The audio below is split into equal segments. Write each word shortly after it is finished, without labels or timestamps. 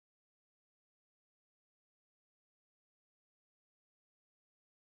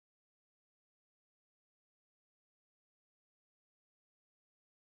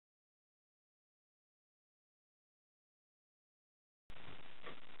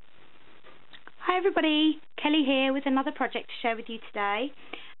Hi everybody, Kelly here with another project to share with you today,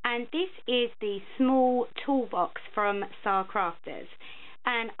 and this is the small toolbox from Star Crafters.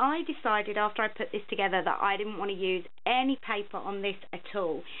 And I decided after I put this together that I didn't want to use any paper on this at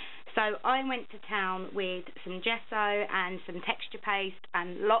all. So I went to town with some gesso and some texture paste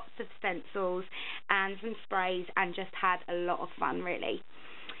and lots of stencils and some sprays and just had a lot of fun really.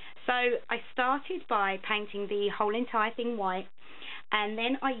 So I started by painting the whole entire thing white, and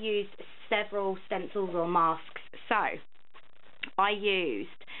then I used several stencils or masks. So I used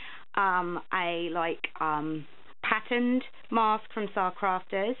a patterned mask from Star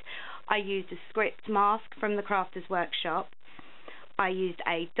Crafters. I used a script mask from the Crafters Workshop. I used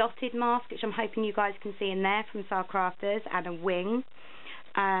a dotted mask, which I'm hoping you guys can see in there, from Star Crafters, and a wing.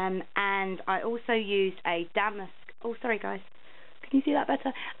 And I also used a damask. Oh, sorry guys. Can you see that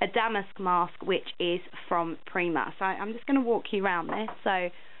better? A damask mask, which is from Prima. So I'm just going to walk you around this. So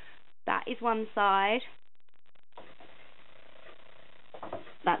that is one side.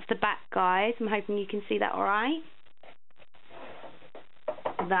 That's the back, guys. I'm hoping you can see that all right.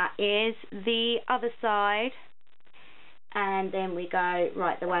 That is the other side. And then we go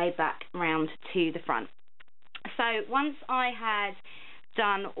right the way back round to the front. So once I had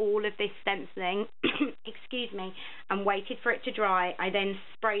done all of this stenciling, excuse me, and waited for it to dry, I then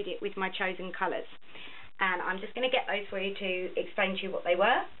sprayed it with my chosen colours. And I'm just going to get those for you to explain to you what they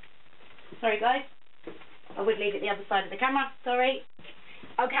were. Sorry guys, I would leave it the other side of the camera, sorry.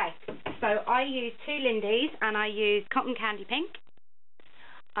 Okay, so I used two Lindy's and I used Cotton Candy Pink,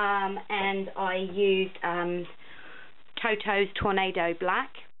 and I used Toto's Tornado Black,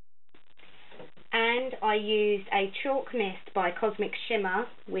 and I used a chalk mist by Cosmic Shimmer,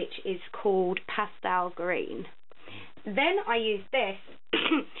 which is called Pastel Green. Then I used this,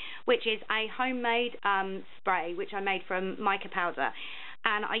 which is a homemade spray, which I made from mica powder.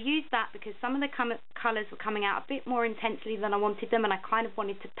 And I used that because some of the colours were coming out a bit more intensely than I wanted them, and I kind of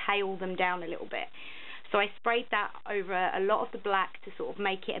wanted to pale them down a little bit. So I sprayed that over a lot of the black to sort of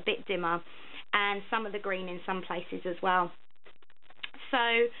make it a bit dimmer, and some of the green in some places as well.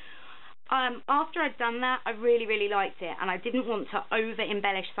 So after I'd done that, I really liked it, and I didn't want to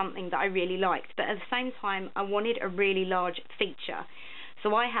over-embellish something that I really liked, but at the same time, I wanted a really large feature.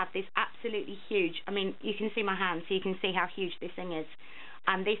 So I have this absolutely huge, I mean, you can see my hand, so you can see how huge this thing is.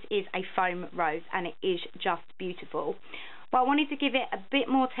 And this is a foam rose, and it is just beautiful. But I wanted to give it a bit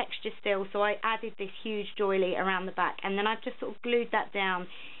more texture still, so I added this huge doily around the back, and then I've just sort of glued that down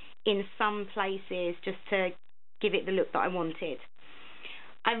in some places just to give it the look that I wanted.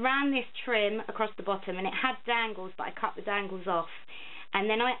 I ran this trim across the bottom, and it had dangles, but I cut the dangles off. And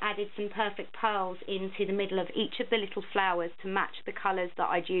then I added some perfect pearls into the middle of each of the little flowers to match the colours that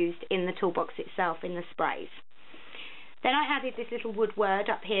I'd used in the toolbox itself in the sprays. Then I added this little wood word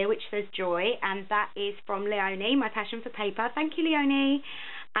up here which says joy, and that is from Leonie, my passion for paper. Thank you, Leonie.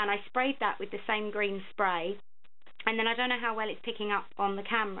 And I sprayed that with the same green spray. And then I don't know how well it's picking up on the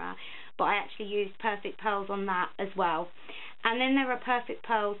camera, but I actually used perfect pearls on that as well. And then there are perfect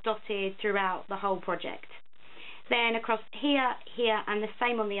pearls dotted throughout the whole project. Then across here, and the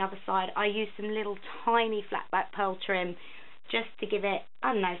same on the other side, I used some little tiny flat back pearl trim just to give it,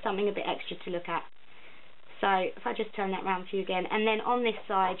 I don't know, something a bit extra to look at. So if I just turn that round for you again, and then on this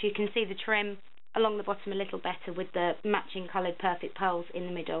side you can see the trim along the bottom a little better with the matching coloured perfect pearls in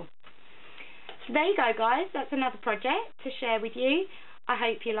the middle. So there you go guys, that's another project to share with you. I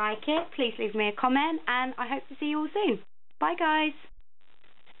hope you like it. Please leave me a comment, and I hope to see you all soon. Bye guys.